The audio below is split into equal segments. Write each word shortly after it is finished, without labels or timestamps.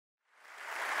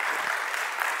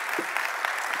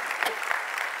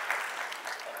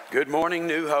Good morning,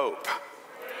 New Hope.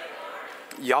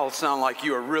 Y'all sound like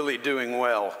you are really doing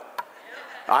well.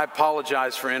 I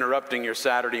apologize for interrupting your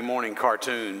Saturday morning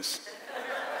cartoons.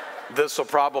 This will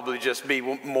probably just be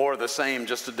more of the same,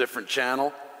 just a different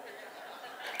channel.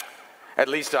 At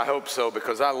least I hope so,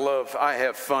 because I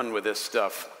have fun with this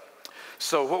stuff.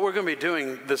 So what we're going to be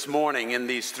doing this morning in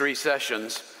these 3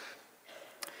 sessions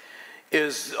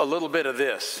is a little bit of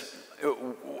this.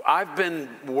 I've been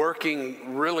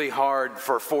working really hard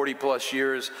for 40 plus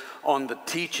years on the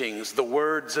teachings, the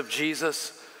words of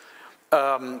Jesus.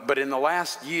 But in the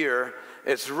last year,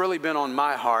 it's really been on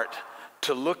my heart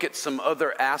to look at some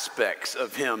other aspects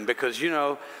of him, because, you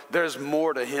know, there's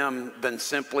more to him than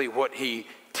simply what he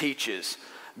teaches.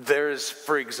 There's,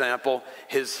 for example,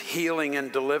 his healing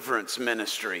and deliverance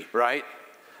ministry, right?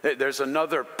 There's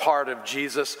another part of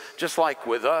Jesus, just like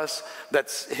with us,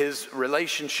 that's his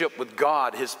relationship with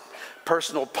God, his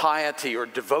personal piety or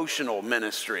devotional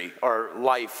ministry or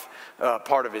life,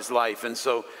 part of his life. And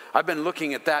so I've been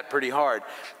looking at that pretty hard.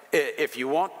 If you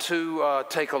want to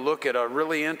take a look at a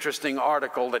really interesting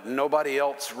article that nobody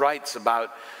else writes about,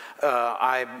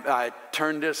 I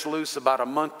turned this loose about a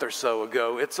month or so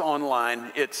ago. It's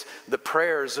online. It's The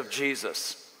Prayers of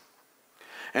Jesus.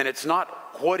 And it's not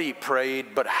what he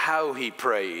prayed, but how he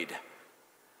prayed.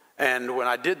 And when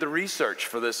I did the research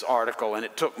for this article, and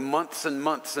it took months and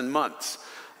months and months,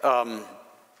 I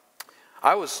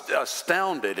was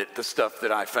astounded at the stuff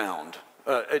that I found.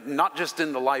 Not just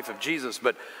in the life of Jesus,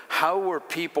 but how were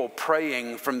people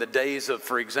praying from the days of,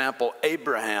 for example,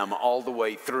 Abraham all the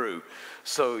way through.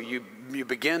 So you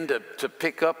begin to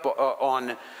pick up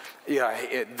on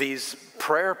these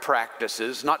prayer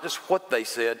practices, not just what they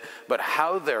said, but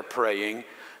how they're praying,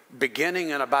 beginning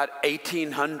in about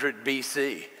 1800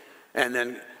 BC. And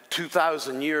then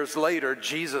 2,000 years later,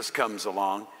 Jesus comes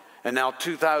along. And now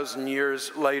 2,000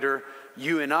 years later,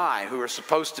 you and I, who are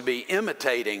supposed to be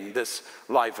imitating this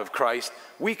life of Christ,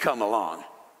 we come along.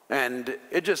 And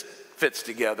it just fits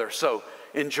together. So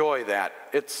enjoy that.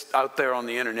 It's out there on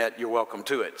the internet. You're welcome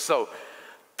to it. So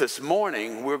this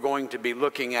morning, we're going to be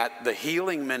looking at the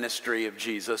healing ministry of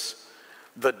Jesus,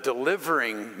 the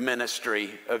delivering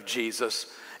ministry of Jesus,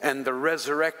 and the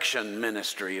resurrection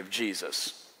ministry of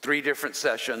Jesus. 3 different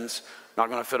sessions. Not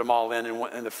going to fit them all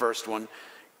in the first one.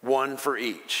 One for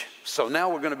each. So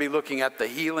now we're going to be looking at the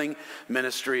healing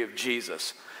ministry of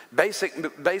Jesus.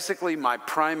 Basically, my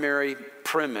primary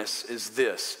premise is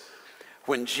this.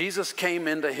 When Jesus came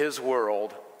into his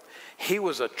world, he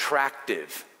was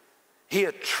attractive. He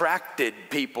attracted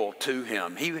people to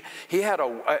him. He had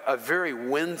a very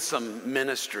winsome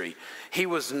ministry. He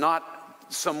was not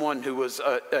someone who was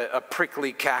a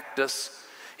prickly cactus.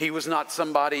 He was not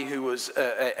somebody who was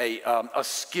a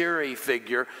scary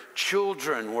figure.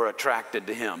 Children were attracted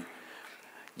to him.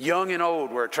 Young and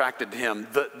old were attracted to him.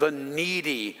 The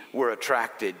needy were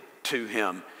attracted to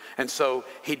him. And so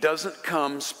he doesn't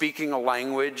come speaking a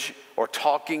language or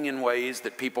talking in ways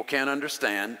that people can't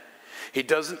understand. He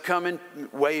doesn't come in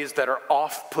ways that are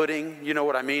off-putting. You know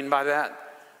what I mean by that?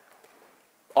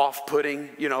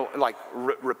 Off-putting, like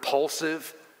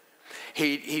repulsive.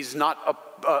 He's not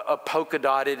a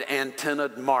polka-dotted,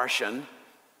 antennaed Martian,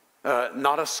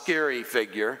 not a scary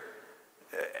figure.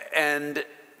 And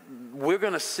we're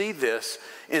going to see this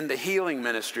in the healing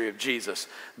ministry of Jesus,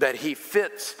 that he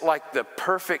fits like the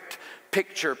perfect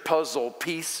picture puzzle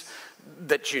piece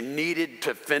that you needed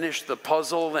to finish the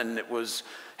puzzle, and it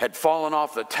had fallen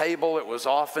off the table. It was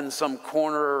off in some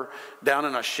corner down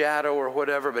in a shadow or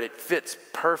whatever, but it fits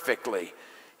perfectly.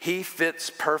 He fits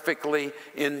perfectly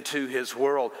into his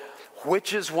world,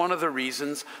 which is one of the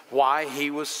reasons why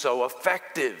he was so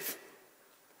effective.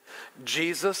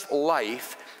 Jesus'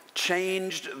 life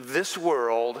changed this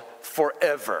world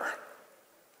forever.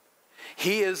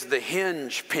 He is the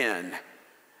hinge pin.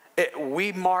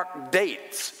 We mark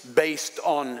dates based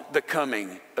on the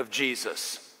coming of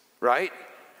Jesus, right?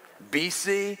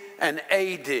 BC and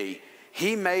AD.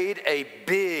 He made a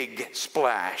big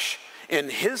splash in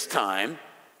his time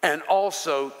and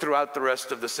also throughout the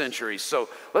rest of the centuries. So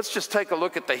let's just take a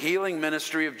look at the healing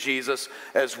ministry of Jesus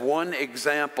as one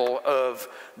example of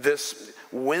this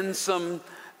winsome,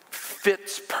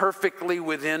 fits perfectly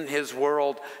within his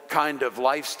world kind of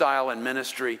lifestyle and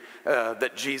ministry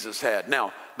that Jesus had.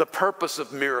 Now, the purpose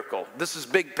of miracle. This is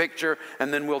big picture,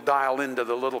 and then we'll dial into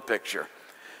the little picture.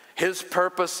 His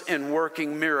purpose in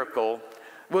working miracle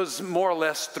was more or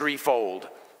less threefold.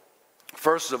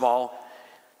 First of all,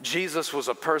 Jesus was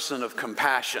a person of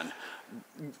compassion.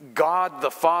 God, the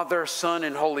Father, Son,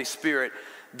 and Holy Spirit,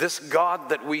 this God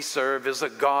that we serve is a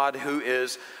God who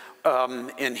is,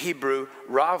 in Hebrew,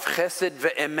 Rav Chesed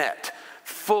Ve'emet,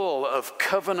 full of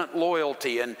covenant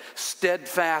loyalty and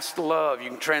steadfast love. You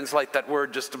can translate that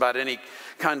word just about any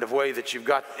kind of way that you've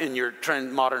got in your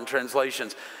modern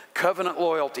translations. Covenant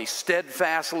loyalty,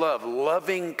 steadfast love,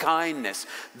 loving kindness.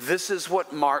 This is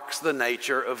what marks the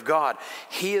nature of God.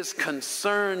 He is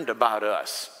concerned about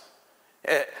us.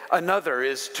 Another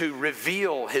is to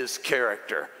reveal his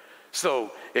character.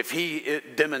 So if he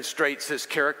demonstrates his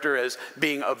character as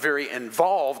being a very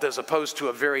involved as opposed to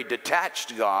a very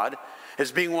detached God,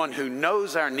 as being one who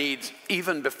knows our needs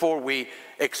even before we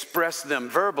express them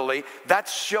verbally,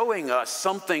 that's showing us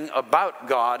something about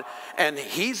God, and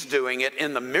he's doing it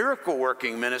in the miracle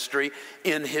working ministry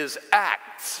in his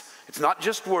acts. It's not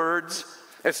just words,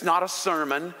 it's not a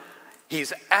sermon.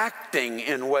 He's acting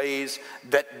in ways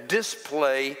that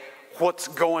display what's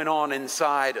going on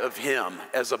inside of him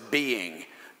as a being.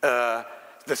 The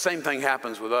same thing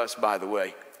happens with us, by the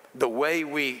way. The way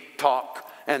we talk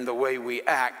and the way we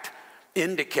act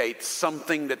indicates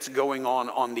something that's going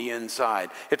on the inside.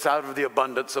 It's out of the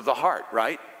abundance of the heart,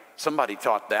 right? Somebody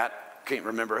taught that. Can't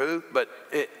remember who, but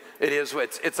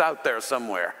it's out there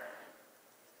somewhere.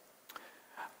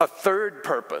 A third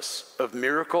purpose of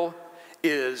miracle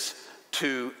is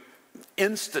to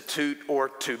institute or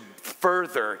to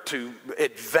further, to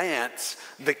advance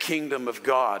the kingdom of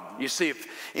God. You see, if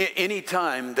any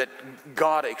time that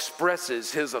God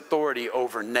expresses his authority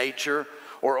over nature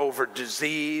or over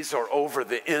disease or over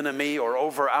the enemy or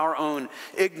over our own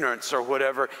ignorance or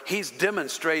whatever, he's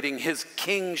demonstrating his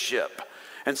kingship.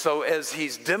 And so as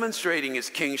he's demonstrating his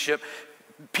kingship,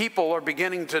 people are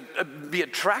beginning to be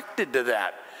attracted to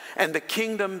that. And the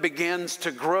kingdom begins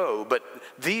to grow. But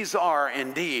these are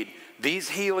indeed, these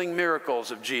healing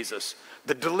miracles of Jesus,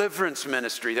 the deliverance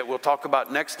ministry that we'll talk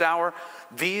about next hour,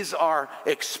 these are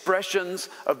expressions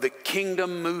of the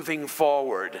kingdom moving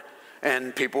forward.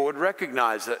 And people would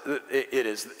recognize that it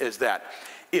is that.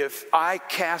 If I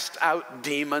cast out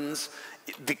demons,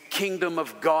 the kingdom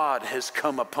of God has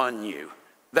come upon you.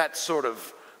 That sort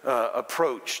of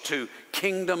approach to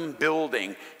kingdom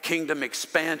building, kingdom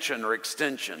expansion or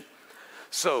extension.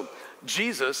 So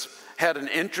Jesus had an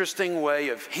interesting way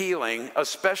of healing,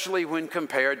 especially when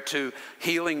compared to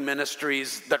healing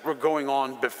ministries that were going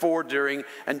on before, during,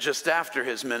 and just after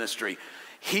his ministry.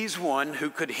 He's one who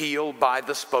could heal by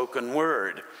the spoken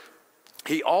word.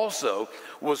 He also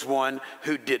was one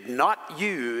who did not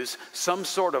use some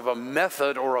sort of a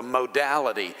method or a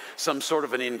modality, some sort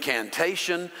of an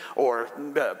incantation or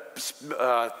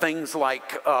things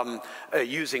like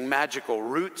using magical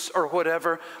roots or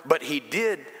whatever, but he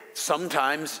did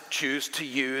sometimes choose to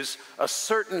use a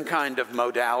certain kind of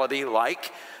modality,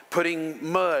 like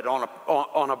putting mud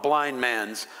on a blind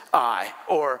man's eye,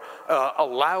 or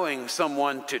allowing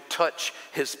someone to touch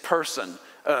his person,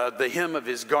 the hem of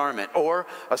his garment, or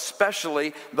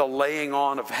especially the laying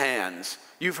on of hands.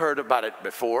 You've heard about it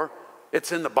before.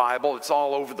 It's in the Bible. It's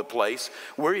all over the place.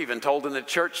 We're even told in the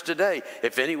church today,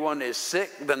 if anyone is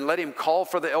sick, then let him call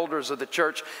for the elders of the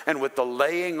church, and with the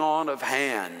laying on of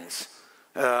hands.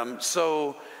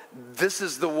 So this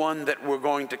is the one that we're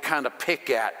going to kind of pick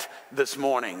at this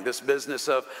morning, this business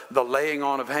of the laying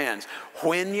on of hands.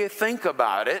 When you think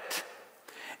about it,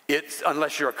 it's,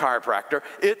 unless you're a chiropractor,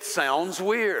 it sounds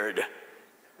weird,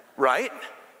 right?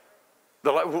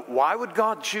 Why would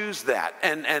God choose that?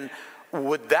 And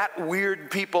would that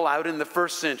weird people out in the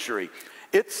first century?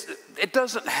 It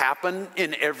doesn't happen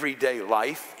in everyday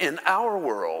life in our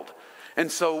world. And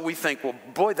so we think, well,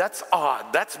 boy, that's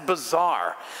odd. That's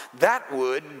bizarre. That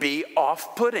would be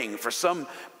off-putting for some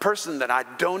person that I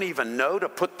don't even know to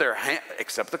put their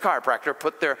except the chiropractor,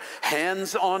 put their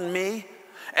hands on me,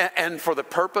 and for the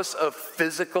purpose of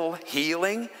physical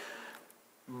healing.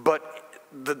 But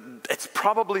it's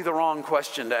probably the wrong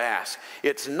question to ask.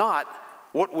 It's not,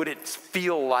 what would it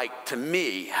feel like to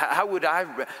me? How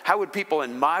would people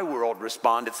in my world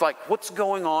respond? It's like, what's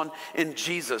going on in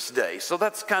Jesus' day? So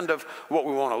that's kind of what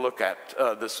we want to look at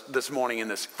this morning in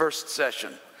this first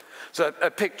session. So a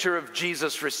picture of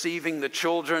Jesus receiving the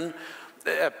children,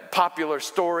 a popular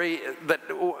story,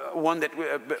 one that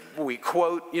we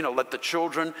quote, let the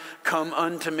children come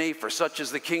unto me, for such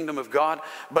is the kingdom of God.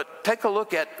 But take a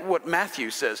look at what Matthew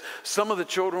says. Some of the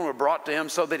children were brought to him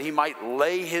so that he might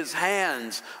lay his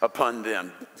hands upon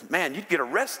them. Man, you'd get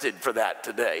arrested for that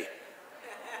today.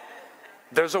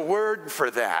 There's a word for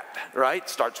that, right?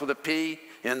 Starts with a P,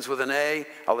 ends with an A.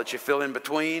 I'll let you fill in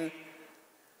between.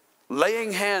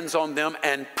 Laying hands on them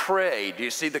and pray. Do you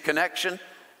see the connection?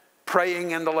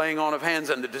 Praying and the laying on of hands,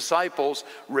 and the disciples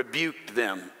rebuked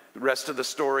them. The rest of the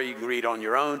story you can read on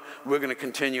your own. We're going to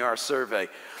continue our survey.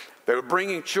 They were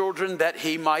bringing children that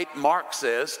he might, Mark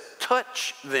says,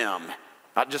 touch them.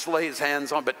 Not just lay his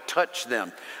hands on, but touch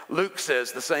them. Luke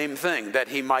says the same thing, that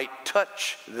he might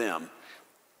touch them.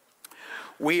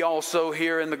 We also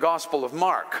hear in the Gospel of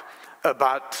Mark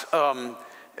about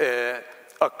a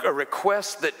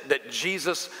request that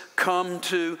Jesus come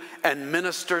to and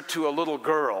minister to a little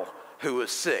girl who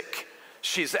was sick.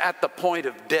 She's at the point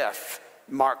of death,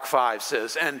 Mark 5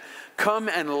 says, and come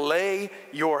and lay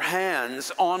your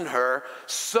hands on her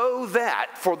so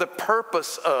that, for the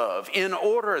purpose of, in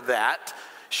order that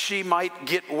she might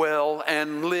get well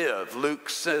and live. Luke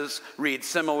says, read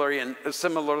similarly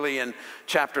in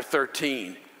chapter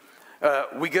 13.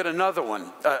 We get another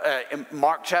one in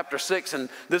Mark chapter 6, and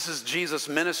this is Jesus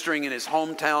ministering in his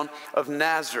hometown of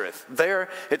Nazareth. There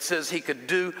it says he could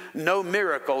do no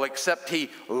miracle except he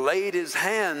laid his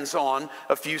hands on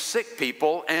a few sick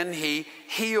people and he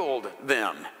healed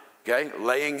them. Okay,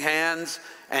 laying hands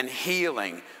and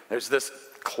healing. There's this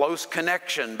close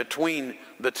connection between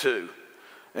the two.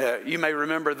 You may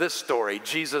remember this story.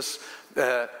 Jesus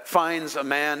finds a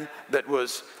man that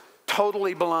was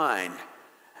totally blind,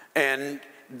 and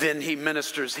then he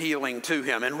ministers healing to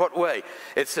him. In what way?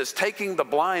 It says, taking the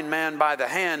blind man by the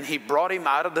hand, he brought him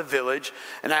out of the village,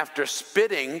 and after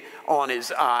spitting on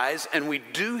his eyes, and we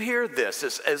do hear this,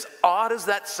 as odd as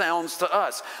that sounds to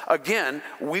us, again,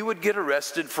 we would get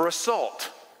arrested for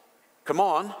assault. Come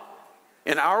on.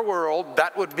 In our world,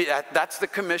 that's the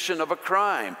commission of a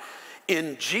crime.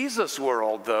 In Jesus'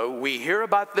 world, though, we hear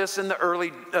about this in the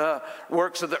early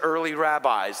works of the early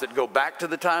rabbis that go back to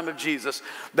the time of Jesus,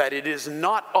 that it is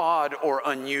not odd or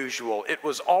unusual. It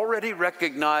was already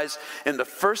recognized in the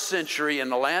first century in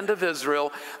the land of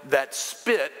Israel that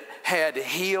spit had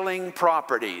healing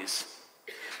properties.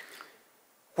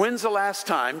 When's the last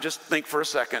time, just think for a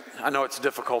second, I know it's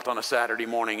difficult on a Saturday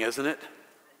morning, isn't it?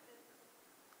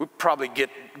 We probably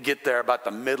get there about the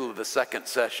middle of the second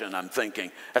session, I'm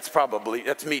thinking. That's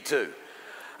me too.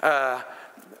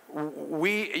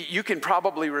 You can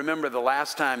probably remember the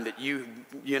last time that you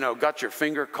got your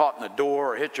finger caught in a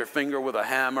door, or hit your finger with a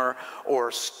hammer,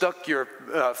 or stuck your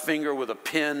finger with a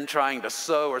pin trying to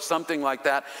sew or something like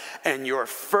that, and your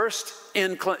first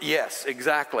inclination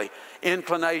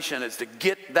is to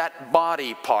get that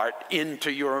body part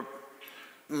into your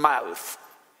mouth.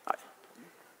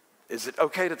 Is it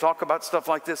okay to talk about stuff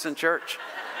like this in church?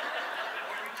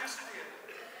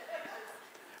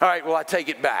 All right, well, I take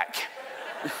it back.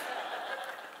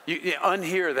 You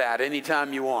unhear that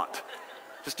anytime you want.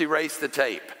 Just erase the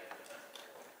tape.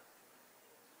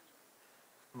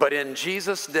 But in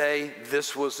Jesus' day,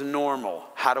 this was normal.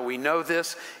 How do we know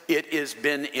this? It has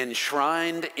been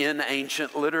enshrined in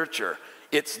ancient literature.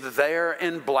 It's there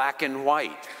in black and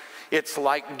white. It's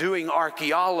like doing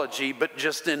archaeology, but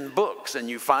just in books. And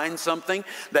you find something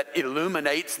that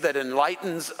illuminates, that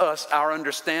enlightens us, our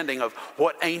understanding of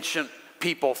what ancient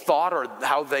people thought or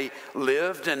how they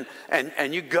lived.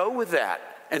 And you go with that.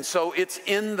 And so it's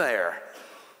in there.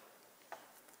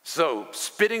 So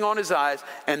spitting on his eyes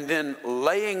and then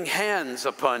laying hands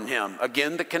upon him.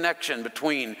 Again, the connection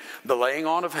between the laying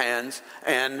on of hands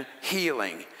and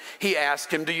healing. He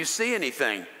asked him, do you see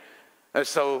anything?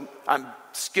 So I'm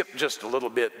skipped just a little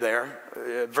bit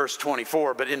there, verse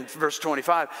 24, but in verse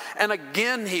 25, and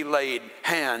again he laid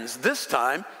hands. This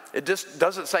time, it just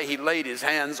doesn't say he laid his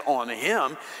hands on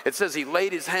him. It says he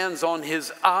laid his hands on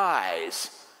his eyes.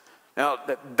 Now,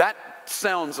 that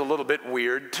sounds a little bit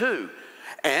weird too.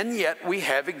 And yet we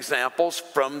have examples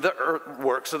from the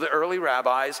works of the early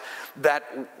rabbis that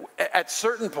at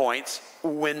certain points,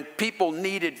 when people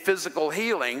needed physical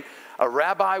healing, a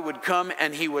rabbi would come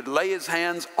and he would lay his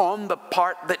hands on the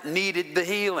part that needed the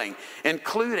healing,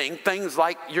 including things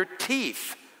like your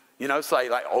teeth. Say,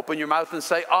 like, open your mouth and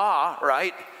say, ah,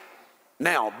 right?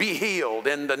 Now, be healed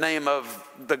in the name of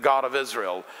the God of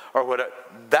Israel, or whatever.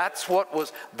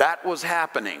 That was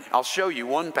happening. I'll show you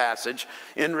one passage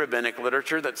in rabbinic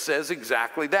literature that says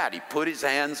exactly that. He put his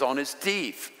hands on his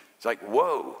teeth. It's like,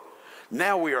 whoa.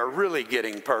 Now we are really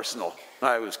getting personal.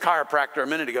 I was chiropractor a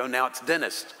minute ago, now it's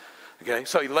dentist. Okay,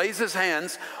 so he lays his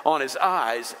hands on his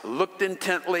eyes, looked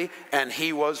intently, and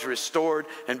he was restored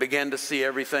and began to see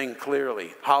everything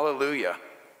clearly. Hallelujah.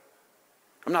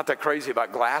 I'm not that crazy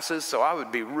about glasses, so I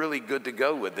would be really good to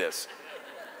go with this.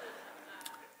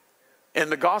 In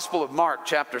the Gospel of Mark,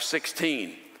 chapter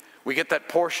 16, we get that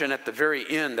portion at the very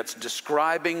end that's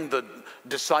describing the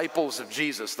disciples of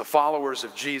Jesus, the followers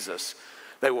of Jesus.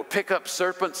 They will pick up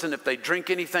serpents, and if they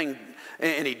drink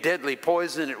any deadly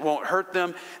poison, it won't hurt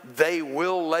them. They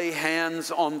will lay hands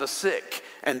on the sick,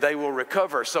 and they will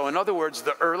recover. So in other words,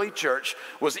 the early church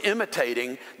was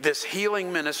imitating this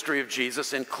healing ministry of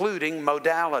Jesus, including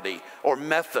modality or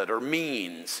method or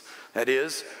means. That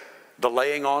is, The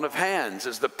laying on of hands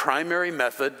is the primary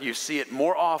method. You see it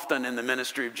more often in the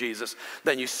ministry of Jesus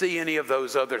than you see any of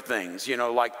those other things,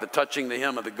 like the touching the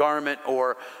hem of the garment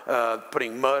or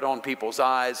putting mud on people's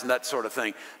eyes and that sort of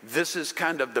thing. This is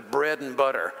kind of the bread and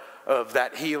butter of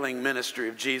that healing ministry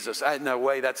of Jesus. In a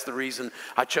way, that's the reason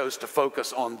I chose to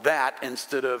focus on that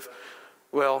instead of,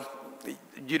 well,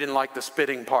 you didn't like the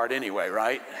spitting part anyway,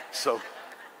 right? So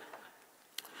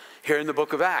here in the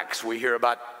book of Acts, we hear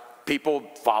about people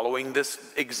following this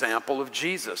example of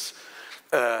Jesus.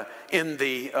 In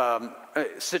the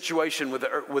situation with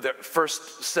the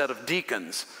first set of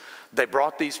deacons, they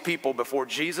brought these people before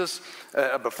Jesus,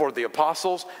 before the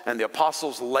apostles, and the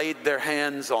apostles laid their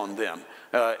hands on them.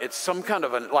 It's some kind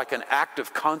of like an act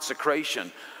of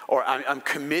consecration, or I'm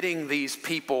committing these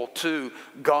people to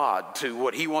God, to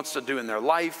what he wants to do in their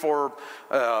life, or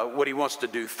what he wants to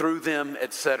do through them,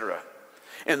 etc.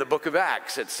 In the book of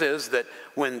Acts, it says that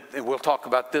and we'll talk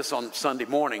about this on Sunday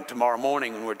morning, tomorrow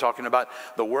morning, when we're talking about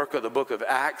the work of the book of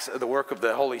Acts, the work of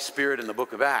the Holy Spirit in the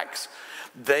book of Acts.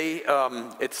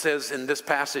 It says in this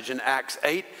passage in Acts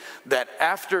 8 that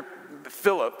after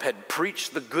Philip had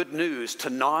preached the good news to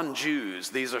non-Jews,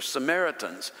 these are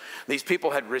Samaritans, these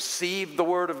people had received the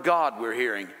word of God, we're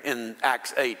hearing in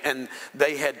Acts 8, and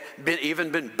they had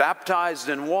even been baptized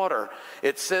in water.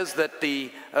 It says that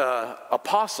the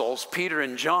apostles, Peter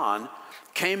and John,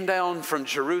 came down from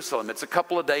Jerusalem. It's a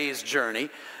couple of days' journey,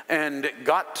 and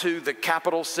got to the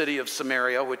capital city of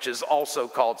Samaria, which is also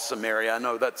called Samaria. I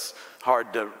know that's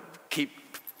hard to keep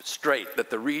straight, that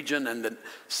the region and the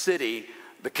city,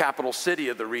 the capital city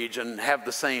of the region, have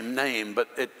the same name, but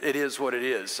it is what it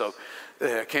is. So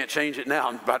I can't change it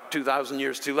now. About 2,000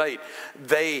 years too late.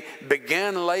 They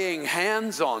began laying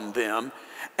hands on them,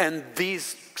 and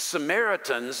these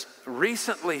Samaritans,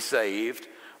 recently saved,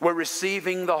 were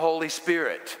receiving the Holy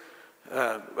Spirit.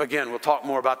 Again, we'll talk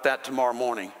more about that tomorrow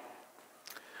morning.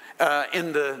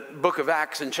 In the book of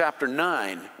Acts in chapter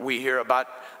 9, we hear about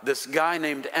this guy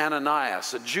named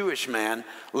Ananias, a Jewish man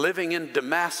living in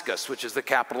Damascus, which is the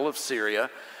capital of Syria.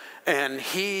 And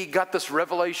he got this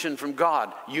revelation from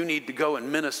God. You need to go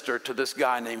and minister to this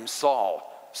guy named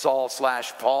Saul/Paul.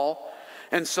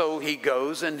 And so he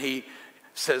goes and he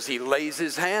says he lays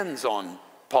his hands on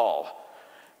Paul.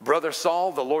 Brother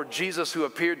Saul, the Lord Jesus who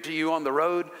appeared to you on the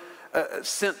road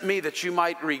sent me that you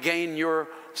might regain your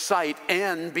sight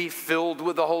and be filled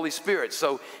with the Holy Spirit.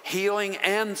 So healing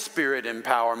and spirit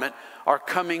empowerment are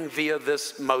coming via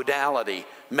this modality,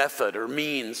 method, or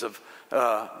means of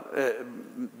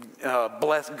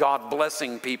God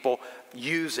blessing people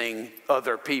using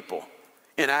other people.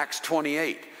 In Acts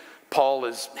 28, Paul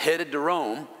is headed to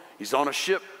Rome. He's on a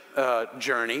ship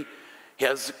journey. He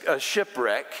has a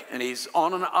shipwreck, and he's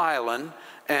on an island,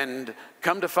 and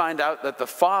come to find out that the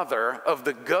father of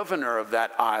the governor of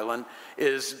that island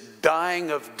is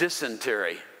dying of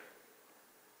dysentery.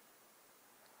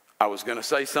 I was going to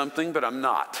say something, but I'm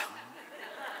not.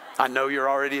 I know you're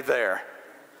already there.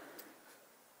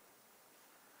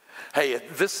 Hey,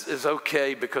 this is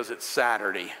okay because it's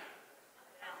Saturday.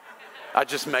 I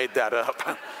just made that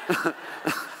up.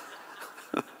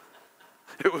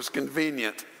 It was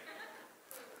convenient.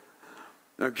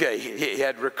 Okay, he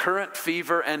had recurrent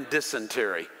fever and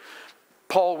dysentery.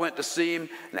 Paul went to see him,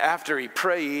 and after he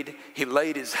prayed, he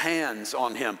laid his hands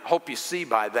on him. Hope you see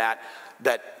by that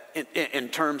in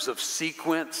terms of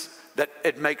sequence, that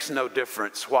it makes no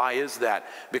difference. Why is that?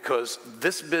 Because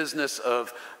this business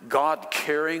of God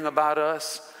caring about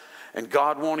us and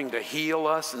God wanting to heal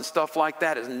us and stuff like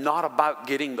that is not about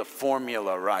getting the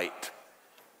formula right.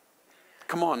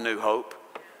 Come on, New Hope.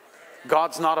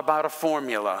 God's not about a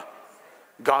formula.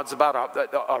 God's about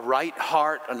a right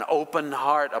heart, an open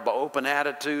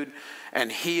attitude,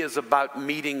 and he is about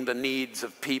meeting the needs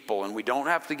of people. And we don't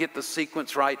have to get the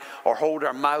sequence right or hold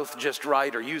our mouth just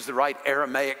right or use the right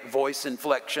Aramaic voice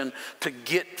inflection to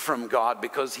get from God,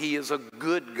 because he is a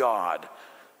good God.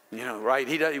 You know, right?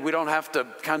 We don't have to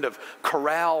kind of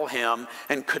corral him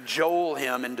and cajole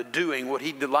him into doing what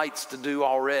he delights to do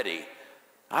already.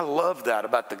 I love that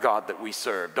about the God that we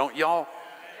serve. Don't y'all?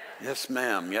 Yes,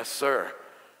 ma'am. Yes, sir.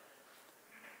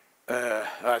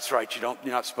 That's right. You're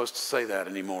not supposed to say that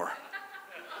anymore.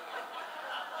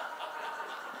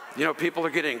 You know, people are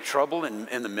getting in trouble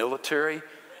in the military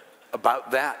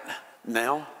about that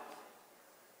now.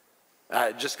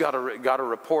 I just got a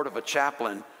report of a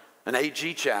chaplain, an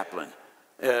AG chaplain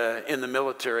in the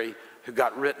military, who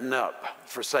got written up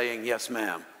for saying, yes,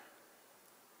 ma'am.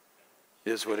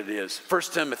 It is what it is. 1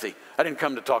 Timothy. I didn't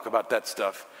come to talk about that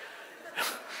stuff.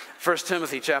 1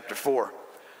 Timothy chapter 4.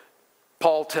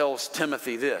 Paul tells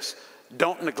Timothy this: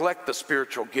 don't neglect the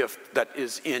spiritual gift that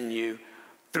is in you,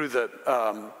 through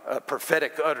the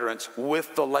prophetic utterance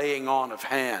with the laying on of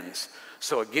hands.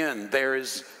 So again,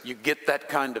 you get that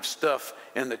kind of stuff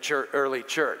in the early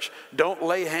church. Don't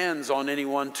lay hands on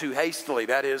anyone too hastily.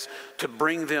 That is, to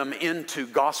bring them into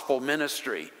gospel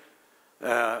ministry.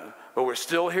 But we're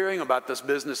still hearing about this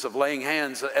business of laying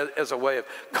hands as a way of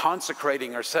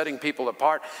consecrating or setting people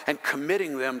apart and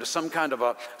committing them to some kind of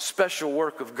a special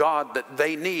work of God that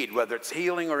they need, whether it's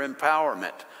healing or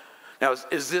empowerment. Now,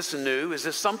 is this new? Is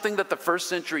this something that the first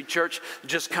century church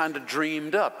just kind of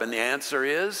dreamed up? And the answer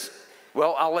is,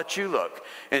 well, I'll let you look.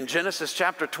 In Genesis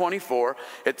chapter 24,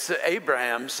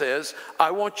 Abraham says,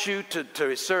 I want you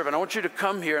to serve, and I want you to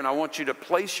come here, and I want you to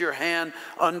place your hand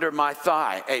under my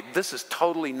thigh. Hey, this is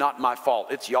totally not my fault.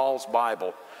 It's y'all's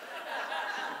Bible.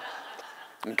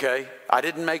 Okay? I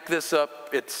didn't make this up.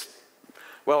 It's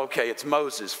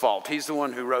Moses' fault. He's the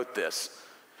one who wrote this.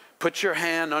 Put your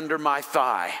hand under my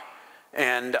thigh,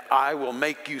 and I will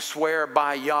make you swear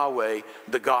by Yahweh,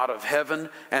 the God of heaven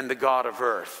and the God of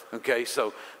earth. Okay,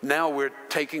 so now we're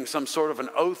taking some sort of an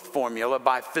oath formula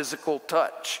by physical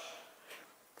touch.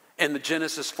 In the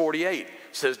Genesis 48, it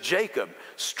says Jacob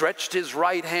stretched his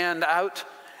right hand out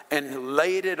and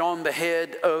laid it on the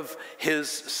head of his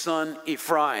son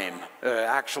Ephraim.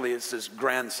 Actually, it's his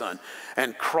grandson.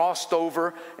 And crossed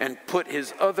over and put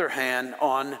his other hand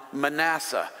on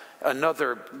Manasseh,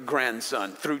 another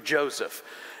grandson, through Joseph.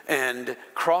 And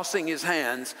crossing his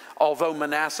hands, although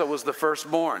Manasseh was the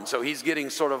firstborn. So he's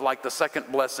getting sort of like the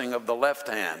second blessing of the left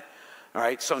hand. All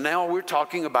right, so now we're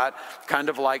talking about kind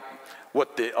of like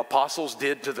what the apostles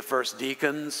did to the first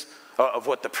deacons, of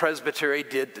what the presbytery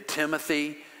did to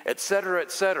Timothy, et cetera,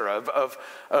 of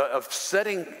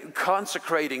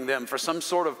consecrating them for some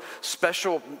sort of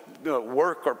special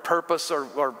work or purpose,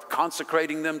 or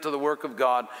consecrating them to the work of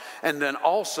God, and then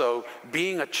also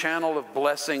being a channel of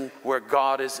blessing where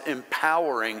God is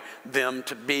empowering them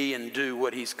to be and do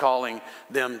what he's calling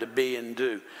them to be and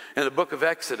do. In the book of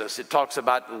Exodus, it talks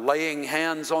about laying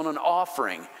hands on an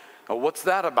offering. What's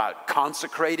that about?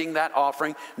 Consecrating that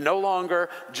offering, no longer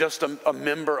just a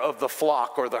member of the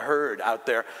flock or the herd out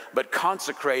there, but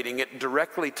consecrating it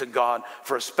directly to God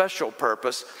for a special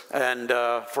purpose and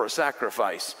for a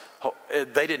sacrifice.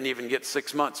 They didn't even get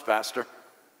 6 months, Pastor.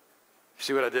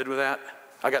 See what I did with that?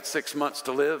 I got 6 months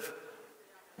to live.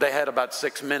 They had about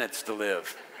 6 minutes to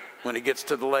live when it gets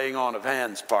to the laying on of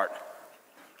hands part.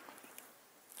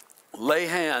 Lay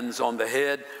hands on the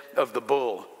head of the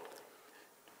bull.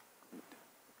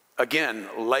 Again,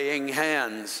 laying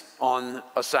hands on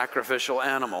a sacrificial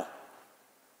animal.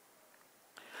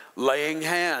 Laying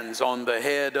hands on the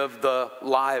head of the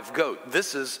live goat.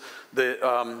 This is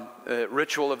the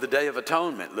ritual of the Day of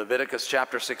Atonement, Leviticus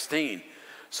chapter 16.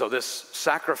 So this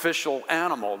sacrificial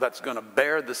animal that's going to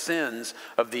bear the sins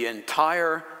of the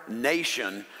entire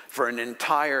nation for an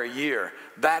entire year.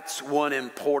 That's one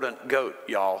important goat,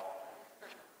 y'all.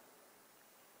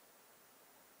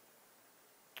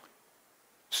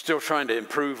 Still trying to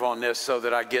improve on this so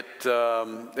that I get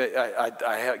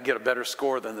I get a better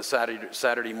score than the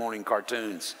Saturday morning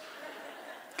cartoons.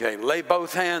 Okay, lay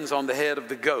both hands on the head of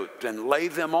the goat, and lay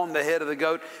them on the head of the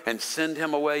goat, and send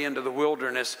him away into the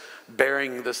wilderness,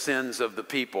 bearing the sins of the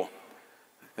people.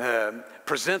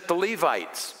 Present the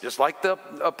Levites, just like the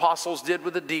apostles did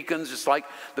with the deacons, just like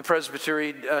the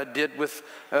presbytery did with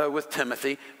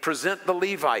Timothy. Present the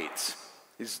Levites,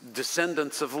 these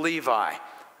descendants of Levi.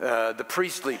 The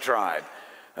priestly tribe,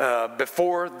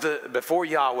 before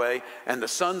Yahweh, and the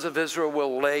sons of Israel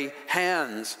will lay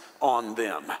hands on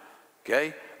them.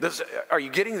 Okay? Are you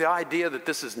getting the idea that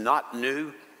this is not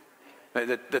new?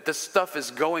 That this stuff is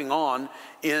going on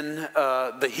in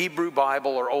the Hebrew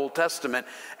Bible or Old Testament,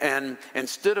 and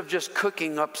instead of just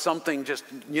cooking up something, just,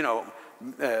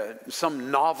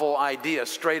 some novel idea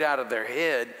straight out of their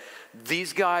head,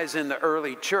 these guys in the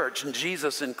early church, and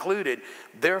Jesus included,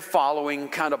 they're following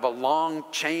kind of a long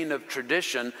chain of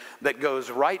tradition that goes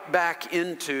right back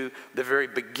into the very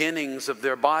beginnings of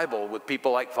their Bible with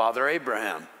people like Father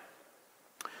Abraham.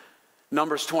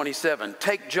 Numbers 27,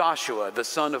 take Joshua, the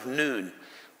son of Nun.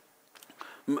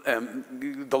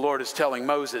 The Lord is telling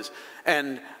Moses,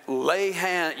 and lay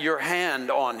your hand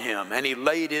on him. And he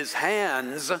laid his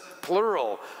hands,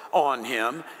 plural, on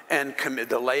him, and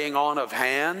the laying on of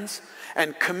hands,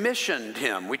 and commissioned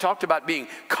him. We talked about being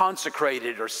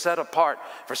consecrated or set apart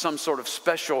for some sort of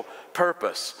special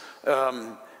purpose.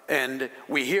 And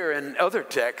we hear in other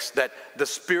texts that the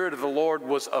Spirit of the Lord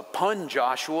was upon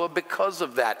Joshua because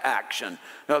of that action.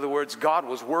 In other words, God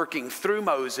was working through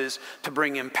Moses to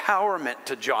bring empowerment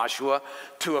to Joshua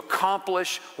to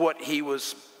accomplish what he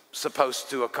was supposed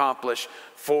to accomplish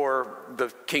for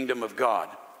the kingdom of God.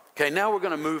 Okay, now we're going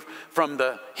to move from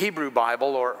the Hebrew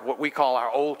Bible, or what we call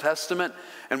our Old Testament,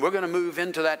 and we're going to move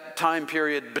into that time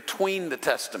period between the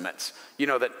Testaments,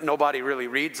 that nobody really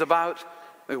reads about.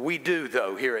 We do,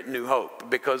 though, here at New Hope,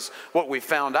 because what we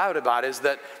found out about is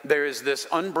that there is this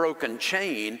unbroken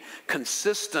chain,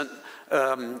 consistent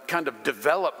kind of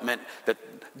development that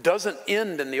doesn't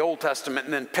end in the Old Testament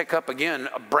and then pick up again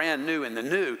brand new in the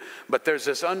New, but there's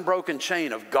this unbroken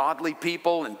chain of godly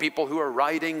people and people who are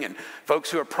writing and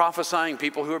folks who are prophesying,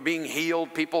 people who are being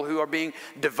healed, people who are being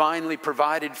divinely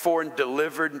provided for and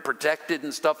delivered and protected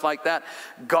and stuff like that.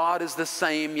 God is the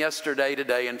same yesterday,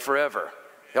 today, and forever.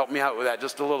 Help me out with that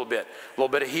just a little bit. A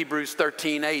little bit of Hebrews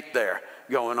 13:8 there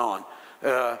going on.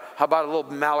 How about a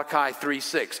little Malachi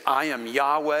 3:6? I am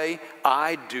Yahweh,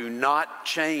 I do not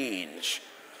change.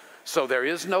 So there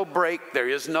is no break, there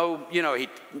is no, he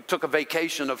took a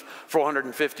vacation of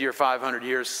 450 or 500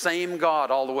 years. Same God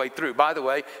all the way through. By the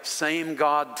way, same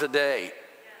God today.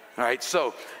 All right,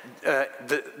 so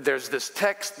there's this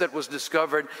text that was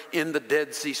discovered in the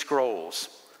Dead Sea Scrolls.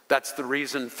 That's the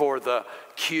reason for the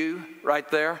Q right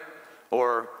there,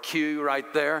 or Q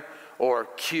right there, or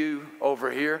Q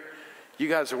over here. You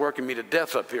guys are working me to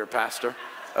death up here, Pastor.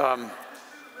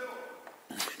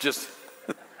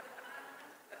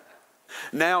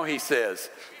 Now he says,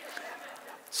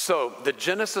 so the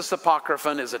Genesis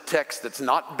Apocryphon is a text that's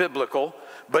not biblical,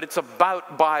 but it's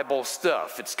about Bible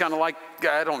stuff. It's kind of like,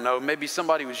 I don't know, maybe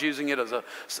somebody was using it as a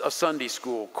Sunday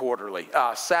school quarterly,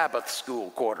 Sabbath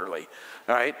school quarterly,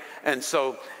 all right? And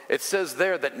so it says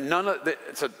there that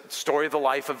it's a story of the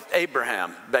life of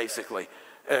Abraham, basically.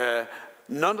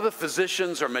 None of the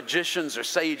physicians or magicians or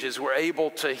sages were able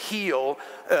to heal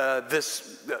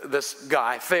this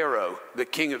guy, Pharaoh, the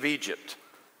king of Egypt.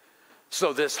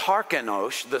 So this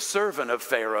Harkenosh, the servant of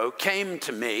Pharaoh, came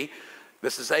to me,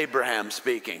 this is Abraham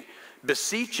speaking,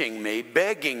 beseeching me,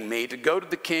 begging me to go to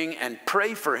the king and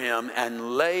pray for him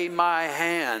and lay my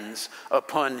hands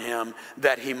upon him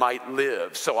that he might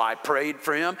live. So I prayed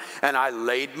for him and I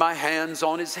laid my hands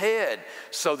on his head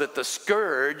so that the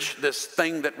scourge, this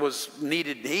thing that was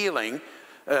needed healing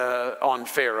on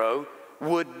Pharaoh,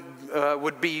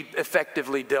 would be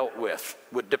effectively dealt with,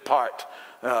 would depart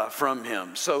from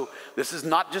him. So this is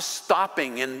not just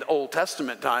stopping in Old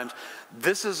Testament times.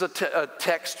 This is a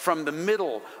text from the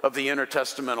middle of the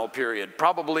intertestamental period,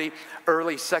 probably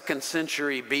early 2nd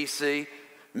century BC,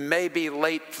 maybe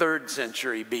late 3rd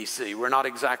century BC. We're not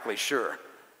exactly sure.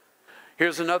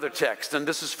 Here's another text, and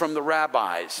this is from the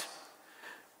rabbis,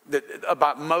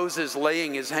 about Moses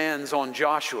laying his hands on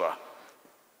Joshua.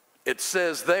 It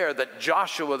says there that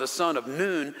Joshua, the son of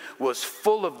Nun, was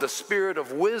full of the spirit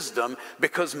of wisdom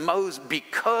because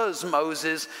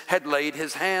Moses had laid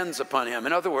his hands upon him.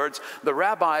 In other words, the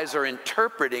rabbis are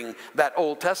interpreting that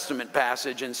Old Testament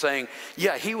passage and saying,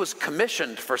 yeah, he was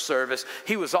commissioned for service.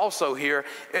 He was also here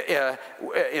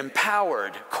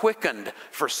empowered, quickened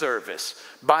for service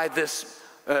by this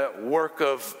work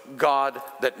of God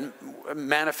that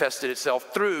manifested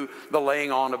itself through the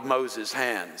laying on of Moses'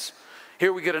 hands.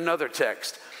 Here we get another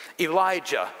text.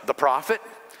 Elijah, the prophet,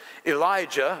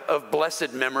 Elijah of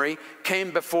blessed memory, came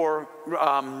before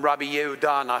Rabbi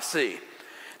Yehuda Nasi,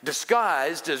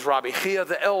 disguised as Rabbi Chia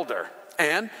the elder,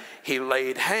 and he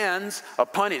laid hands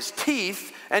upon his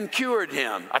teeth and cured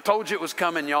him. I told you it was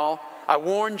coming, y'all. I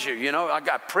warned you,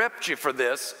 I prepped you for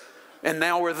this, and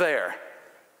now we're there.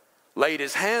 Laid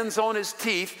his hands on his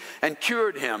teeth and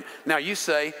cured him. Now you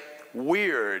say,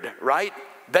 weird, right?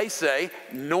 They say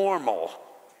normal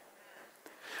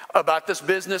about this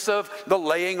business of the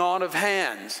laying on of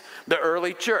hands. The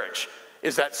early church,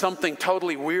 is that something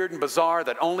totally weird and bizarre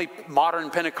that only modern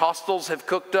Pentecostals have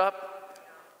cooked up?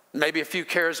 Maybe a few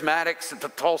charismatics at the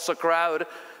Tulsa crowd,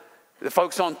 the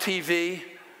folks on TV?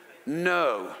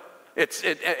 No.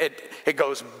 It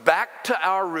goes back to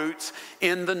our roots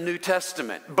in the New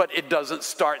Testament, but it doesn't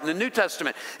start in the New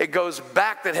Testament. It goes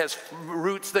back, that has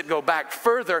roots that go back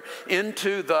further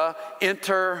into the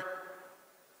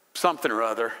something or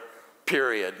other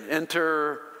period,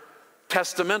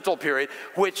 intertestamental period,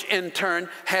 which in turn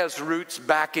has roots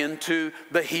back into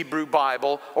the Hebrew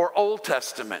Bible or Old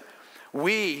Testament.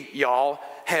 We, y'all,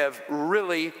 have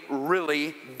really,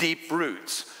 really deep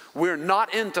roots. We're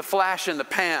not into flash in the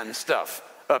pan stuff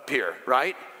up here,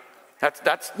 right?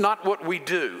 That's not what we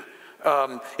do.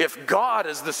 If God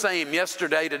is the same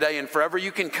yesterday, today, and forever,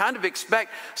 you can kind of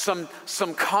expect some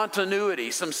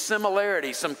continuity, some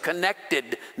similarity, some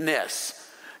connectedness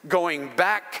going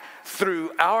back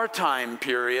through our time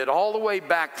period, all the way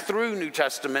back through New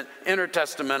Testament,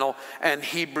 intertestamental, and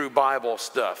Hebrew Bible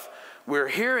stuff. we're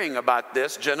hearing about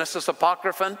this, Genesis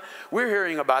Apocryphon, we're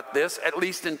hearing about this, at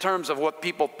least in terms of what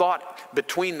people thought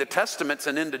between the Testaments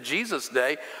and into Jesus'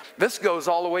 day. This goes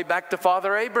all the way back to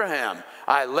Father Abraham.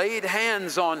 I laid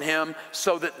hands on him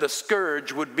so that the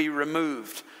scourge would be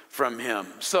removed from him.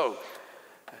 So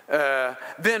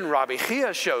then Rabbi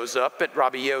Chia shows up at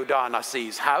Rabbi Yehuda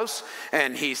Nasi's house,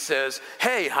 and he says,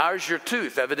 hey, how's your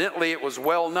tooth? Evidently, it was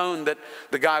well known that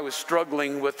the guy was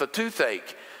struggling with a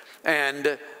toothache.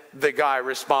 And the guy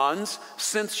responds,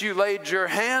 since you laid your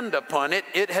hand upon it,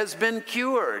 it has been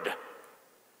cured.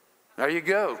 There you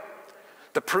go.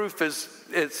 The proof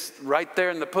is right there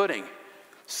in the pudding.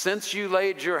 Since you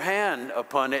laid your hand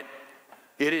upon it,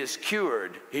 it is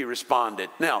cured, he responded.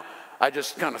 Now, I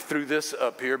just kind of threw this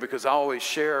up here because I always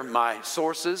share my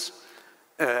sources,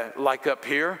 like up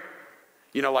here.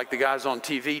 You know, like the guys on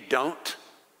TV don't.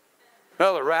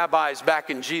 Well, the rabbis back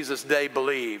in Jesus' day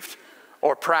believed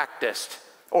or practiced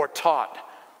or taught.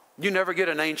 You never get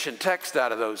an ancient text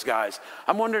out of those guys.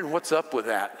 I'm wondering what's up with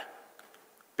that.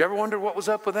 You ever wondered what was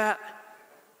up with that?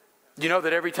 You know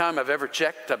that every time I've ever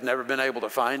checked, I've never been able to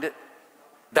find it?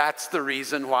 That's the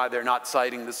reason why they're not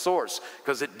citing the source,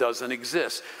 because it doesn't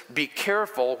exist. Be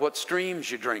careful what streams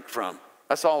you drink from.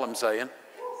 That's all I'm saying.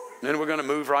 Then we're going to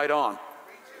move right on.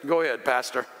 Go ahead,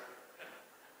 Pastor.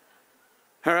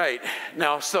 All right.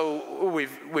 Now, so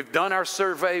we've done our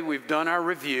survey. We've done our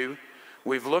review.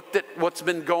 We've looked at what's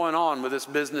been going on with this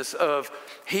business of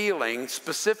healing,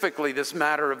 specifically this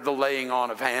matter of the laying on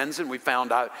of hands, and we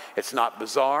found out it's not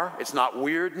bizarre, it's not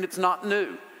weird, and it's not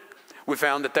new. We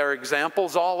found that there are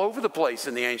examples all over the place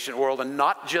in the ancient world, and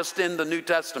not just in the New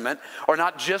Testament, or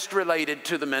not just related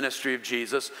to the ministry of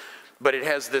Jesus, but it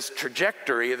has this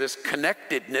trajectory, this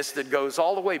connectedness that goes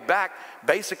all the way back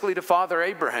basically to Father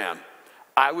Abraham.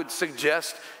 I would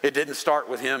suggest it didn't start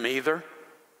with him either.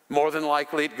 More than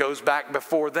likely it goes back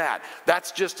before that.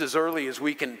 That's just as early as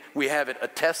we have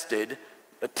it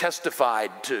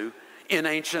testified to in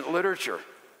ancient literature.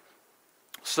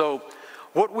 So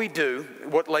what we do,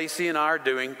 what Lacey and I are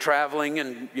doing, traveling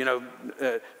and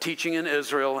teaching in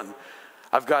Israel, and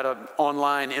I've got an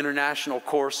online international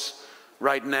course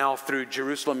right now through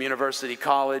Jerusalem University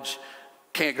College.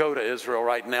 Can't go to Israel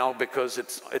right now because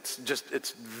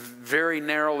it's very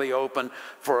narrowly open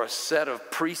for a set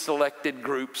of pre-selected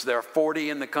groups. There are 40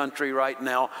 in the country right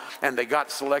now, and they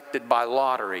got selected by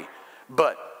lottery.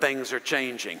 But things are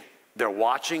changing. They're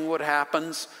watching what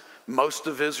happens. Most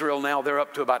of Israel now, they're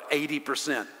up to about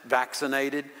 80%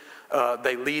 vaccinated.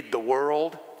 They lead the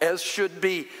world, as should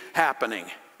be happening.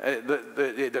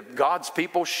 God's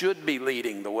people should be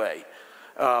leading the way.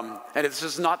 And this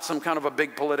is not some kind of a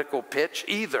big political pitch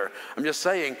either. I'm just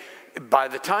saying, by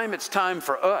the time it's time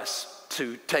for us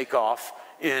to take off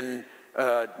in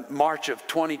March of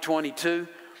 2022,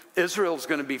 Israel's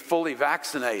going to be fully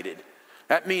vaccinated.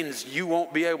 That means you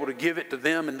won't be able to give it to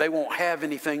them, and they won't have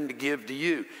anything to give to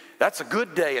you. That's a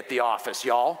good day at the office,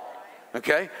 y'all.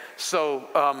 Okay?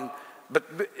 So, but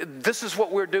this is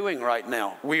what we're doing right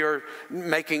now. We are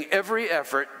making every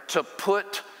effort to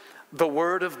put the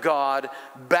Word of God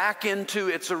back into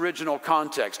its original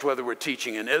context, whether we're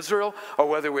teaching in Israel or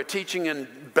whether we're teaching in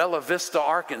Bella Vista,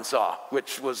 Arkansas,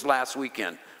 which was last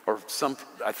weekend, or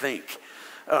I think.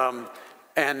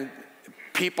 And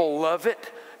people love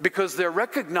it because they're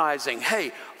recognizing,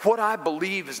 hey, what I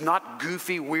believe is not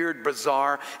goofy, weird,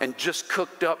 bizarre, and just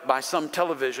cooked up by some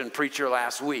television preacher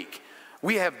last week.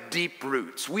 We have deep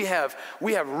roots. We have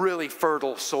really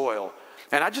fertile soil.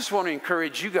 And I just want to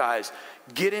encourage you guys,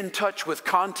 get in touch with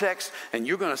context, and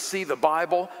you're going to see the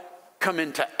Bible come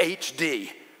into HD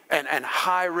and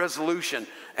high resolution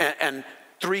and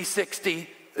 360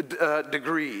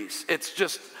 degrees. It's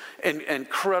just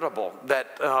incredible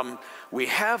that we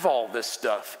have all this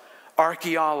stuff.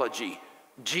 Archaeology,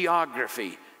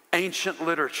 geography, ancient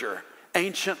literature,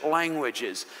 ancient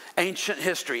languages, ancient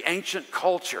history, ancient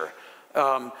culture.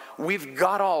 We've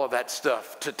got all of that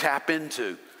stuff to tap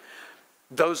into.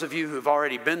 Those of you who've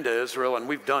already been to Israel, and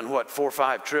we've done, 4 or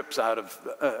 5 trips out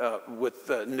of with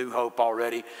New Hope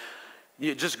already,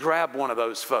 you just grab one of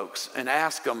those folks and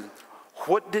ask them,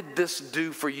 what did this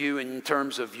do for you in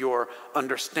terms of your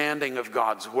understanding of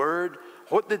God's Word?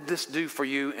 What did this do for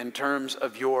you in terms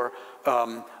of your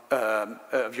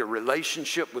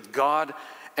relationship with God?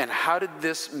 And how did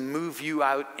this move you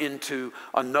out into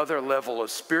another level of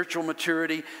spiritual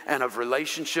maturity and of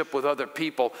relationship with other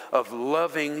people, of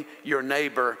loving your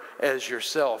neighbor as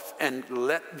yourself? And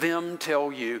let them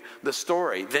tell you the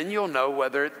story. Then you'll know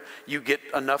whether you get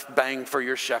enough bang for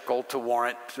your shekel to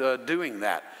warrant doing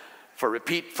that. For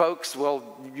repeat folks,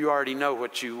 well, you already know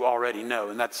what you already know,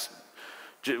 and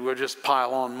we'll just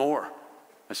pile on more.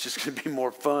 It's just going to be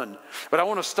more fun. But I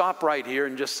want to stop right here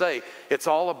and just say it's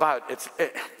all about,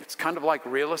 it's kind of like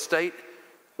real estate.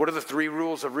 What are the 3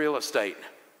 rules of real estate?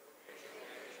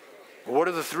 What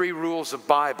are the 3 rules of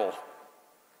Bible?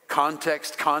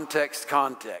 Context, context,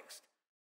 context.